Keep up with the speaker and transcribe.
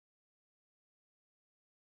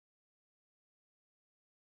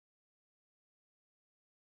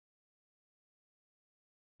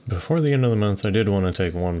Before the end of the month, I did want to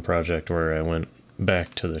take one project where I went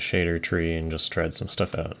back to the shader tree and just tried some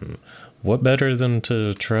stuff out. And what better than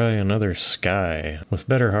to try another sky? With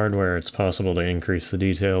better hardware, it's possible to increase the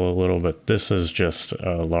detail a little, but this is just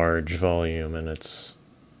a large volume and it's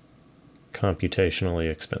computationally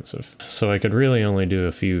expensive. So I could really only do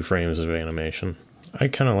a few frames of animation. I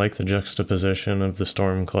kind of like the juxtaposition of the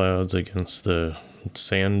storm clouds against the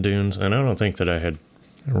sand dunes, and I don't think that I had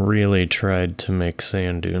really tried to make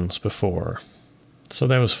sand dunes before. So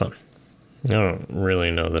that was fun. I don't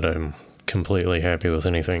really know that I'm completely happy with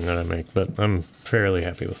anything that I make, but I'm fairly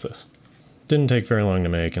happy with this. Didn't take very long to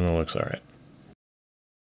make and it looks alright.